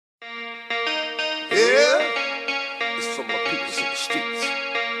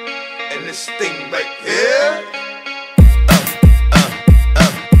this thing right here.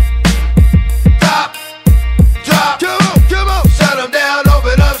 Top, drop, come on, shut them down,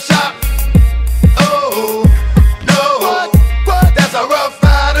 open up shop. Oh, no, that's a rough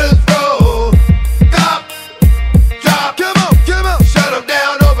riders roll. Top, drop, come on, shut them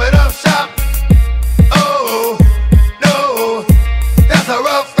down, open up shop. Oh, no, that's a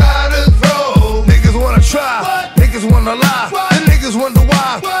rough riders roll. Niggas wanna try, niggas wanna lie, and niggas wonder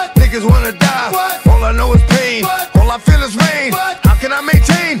why, niggas wanna die. All I know is pain, all I feel is rain. How can I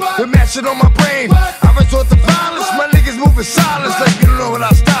maintain? We're matching on my brain. I resort to violence, my niggas moving silence like you don't know what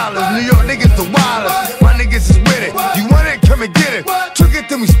our style is. New York niggas the wildest, my niggas is with it. You want it, come and get it. Took it,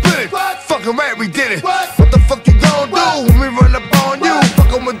 then we split it. Fucking right, we did it. What the fuck you gon' do when we run up on you?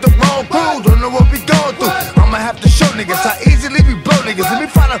 Fucking with the wrong crew, don't know what we gon' through. I'ma have to show niggas how easily we blow niggas. Let me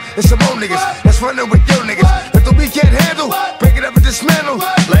find out it's some old niggas that's running with your niggas. If the we can't handle, break it up and dismantle.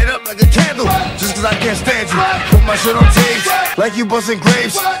 Light up like a candle, just cause I can't stand you. Put my shit on tapes, like you busting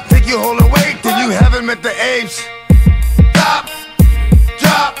grapes. Think you holding weight, then you haven't met the apes. Stop,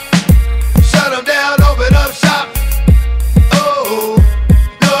 drop, shut them down, open up shop. Oh,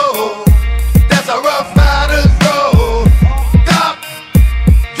 no, that's a rough riders roll. Stop,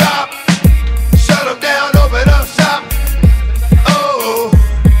 drop, shut them down, open up shop. Oh,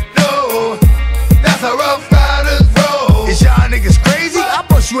 no, that's a rough riders roll. Is y'all niggas crazy? I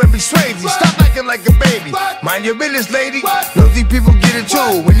bust you and be swavy. Stop acting like a baby. Mind your business, lady. Know these people get it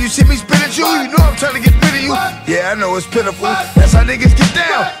too. When you see me spit at you, you know I'm trying to get rid of you. Yeah, I know it's pitiful. That's how niggas get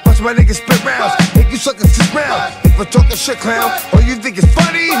down. Watch my niggas spit rounds. Make you suckers sit round. If we're talking shit, clown, or you think it's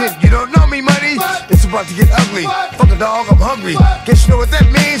funny, then you don't know me, money. It's about to get ugly. Fuck a dog, I'm hungry. Guess you know what that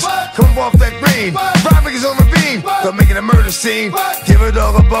means? Come off that green. Rob niggas on the beam. They're making a murder scene. Give a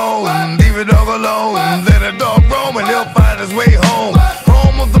dog a bone. Leave a dog alone. Let a dog roam and he'll find his way home.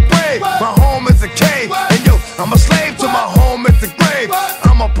 Home of the brave. My home is a cave. And yo, I'm a slave to my home at the grave.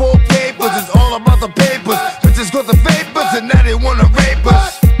 I'm a pull papers, it's all about the papers. Bitches got the vapors and now they wanna rape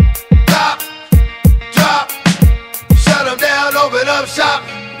us. Stop, drop, shut them down, open up shop.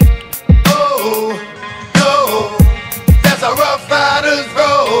 Oh, no, that's a rough riders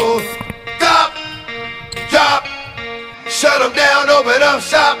roll. Stop, drop, shut them down, open up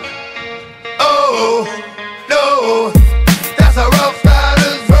shop. Oh, no, that's a rough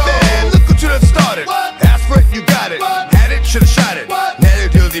riders roll. Man, look what you done started. Ask for it, you got it. Had it, should've shot it. Now the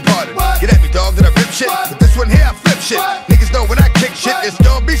deal departed. Get at me, dog, did I rip shit? But this one here, I flip shit. Niggas know when I kick shit, it's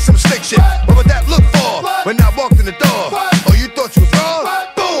gonna be some slick shit. What would that look for when I walked in the door? Oh, you thought you was wrong?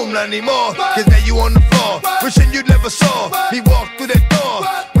 Boom, not anymore. Cause now you on the floor. Wishing you never saw me walk through that door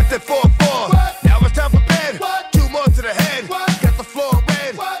with that 4-4. Now it's time for bed. 2 more to the head. Got the floor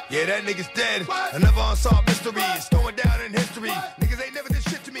red. Yeah, that nigga's dead. Another unsolved mystery. It's going down in history.